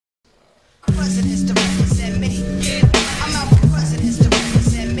presidents to represent me. I'm out for presidents to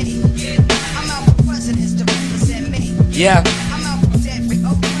represent me. I'm out for presidents to represent me. Yeah. I'm out for every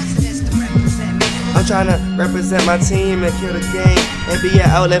presidents to represent me. I'm tryna represent my team and kill the game, and be an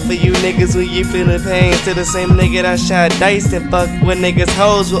outlet for you niggas when you feeling pain. Still the same nigga that shot dice and fuck with niggas.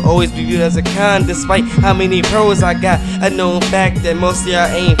 Hoes will always be viewed as a con, despite how many pros I got. A known fact that most of y'all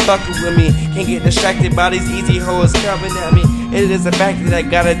ain't fucking with me. Can't get distracted by these easy hoes coming at me. It is a fact that I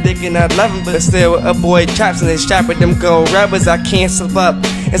got a dick and I love him, but still a boy traps and they strap with them gold rubbers. I can't slip up.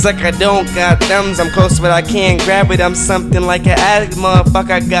 It's like I don't got thumbs. I'm close but I can't grab it. I'm something like an addict,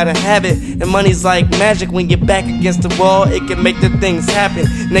 motherfucker. I gotta have it. And money's like magic. When you're back against the wall, it can make the things happen.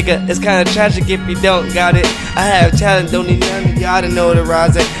 Nigga, it's kinda tragic if you don't got it. I have talent, don't need none of y'all to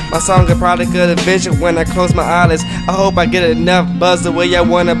notarize it. My song a product of the vision when I close my eyelids. I hope I get enough buzz the way I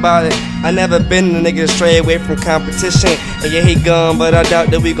want about it. I never been a nigga stray away from competition. And yeah, he gone, but I doubt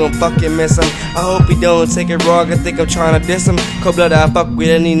that we gon' fucking miss him. I hope he don't take it wrong. I think I'm trying to diss him. Cold blood, I fuck with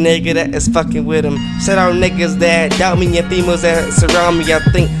any nigga that is fucking with him. Shout out niggas that doubt me and females that surround me. I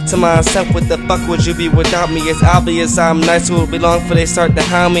think to myself, what the fuck would you be without me? It's obvious I'm nice who will belong before they start to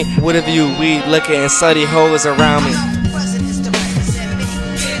hound me. What if you weed looking and slutty hoes around me?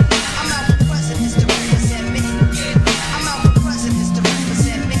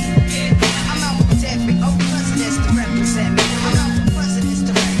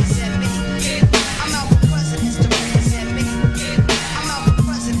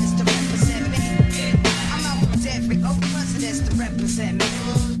 Represent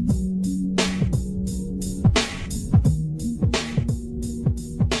me.